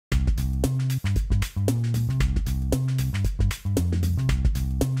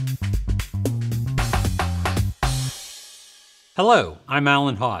Hello, I'm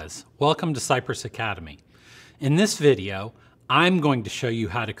Alan Hawes. Welcome to Cypress Academy. In this video, I'm going to show you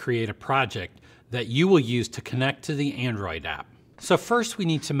how to create a project that you will use to connect to the Android app. So first we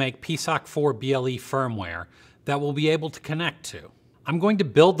need to make PSoC 4 BLE firmware that we'll be able to connect to. I'm going to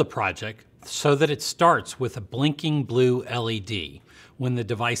build the project so that it starts with a blinking blue LED when the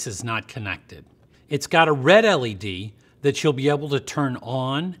device is not connected. It's got a red LED that you'll be able to turn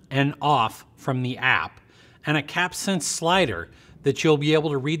on and off from the app, and a Capsense slider that you'll be able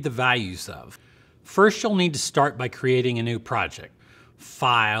to read the values of. First, you'll need to start by creating a new project.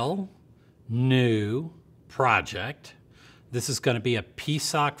 File, New, Project. This is going to be a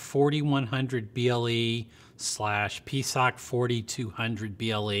PSoC 4100 BLE / PSoC 4200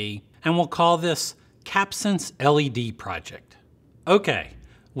 BLE, and we'll call this Capsense LED project. Okay,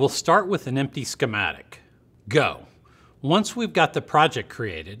 we'll start with an empty schematic. Go. Once we've got the project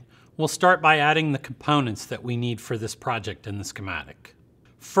created, we'll start by adding the components that we need for this project in the schematic.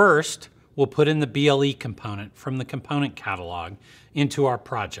 First, we'll put in the BLE component from the component catalog into our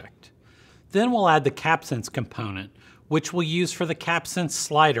project. Then we'll add the Capsense component, which we'll use for the Capsense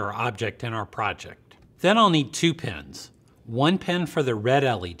slider object in our project. Then I'll need two pins, one pin for the red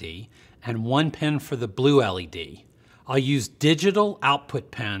LED and one pin for the blue LED. I'll use digital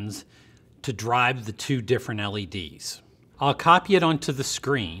output pins to drive the two different LEDs. I'll copy it onto the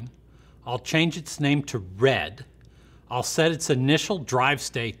screen. I'll change its name to red. I'll set its initial drive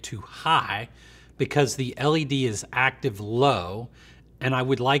state to high because the LED is active low and I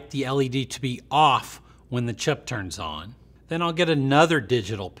would like the LED to be off when the chip turns on. Then I'll get another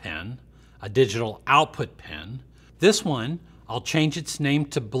digital pin, a digital output pin. This one, I'll change its name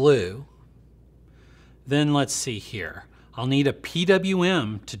to blue. Then let's see here. I'll need a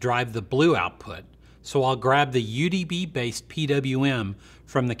PWM to drive the blue output, so I'll grab the UDB-based PWM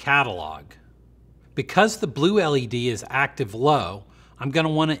from the catalog. Because the blue LED is active low, I'm going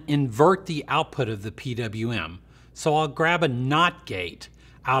to want to invert the output of the PWM, so I'll grab a NOT gate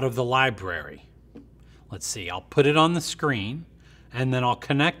out of the library. Let's see, I'll put it on the screen, and then I'll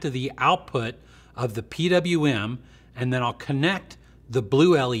connect to the output of the PWM, and then I'll connect the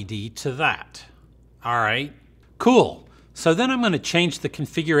blue LED to that. All right, cool. So then I'm going to change the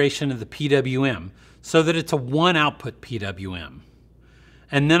configuration of the PWM so that it's a one output PWM.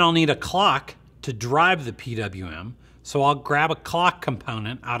 And then I'll need a clock to drive the PWM, so I'll grab a clock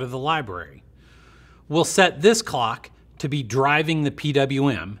component out of the library. We'll set this clock to be driving the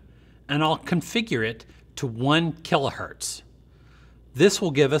PWM, and I'll configure it to 1 kilohertz. This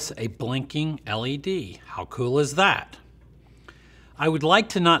will give us a blinking LED. How cool is that? I would like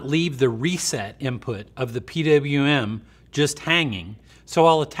to not leave the reset input of the PWM just hanging, so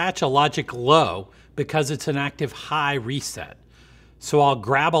I'll attach a logic low because it's an active high reset. So I'll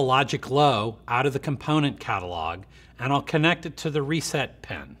grab a logic low out of the component catalog and I'll connect it to the reset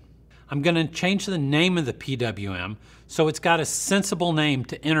pin. I'm going to change the name of the PWM so it's got a sensible name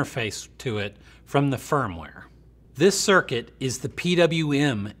to interface to it from the firmware. This circuit is the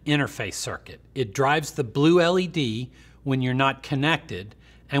Pwm Interface Circuit. It drives the blue LED when you're not connected,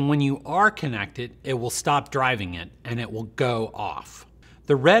 and when you are connected, it will stop driving it and it will go off.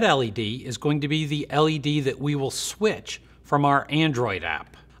 The red LED is going to be the LED that we will switch from our Android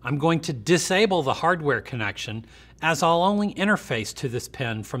app. I'm going to disable the hardware connection as I'll only interface to this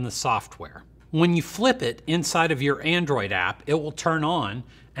pin from the software. When you flip it inside of your Android app, it will turn on,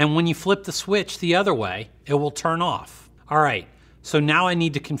 and when you flip the switch the other way, it will turn off. All right, so now I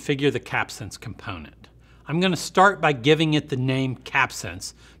need to configure the Capsense component. I'm going to start by giving it the name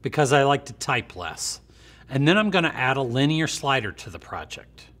Capsense because I like to type less. And then I'm going to add a linear slider to the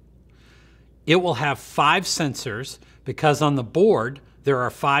project. It will have 5 sensors because on the board there are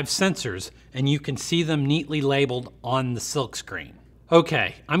 5 sensors and you can see them neatly labeled on the silk screen.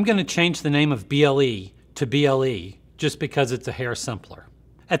 Okay, I'm going to change the name of BLE to BLE just because it's a hair simpler.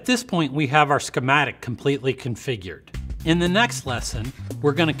 At this point we have our schematic completely configured. In the next lesson,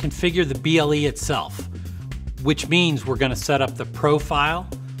 we're going to configure the BLE itself, which means we're going to set up the profile,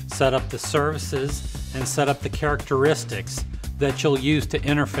 set up the services, and set up the characteristics that you'll use to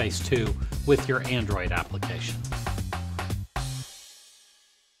interface to with your Android application.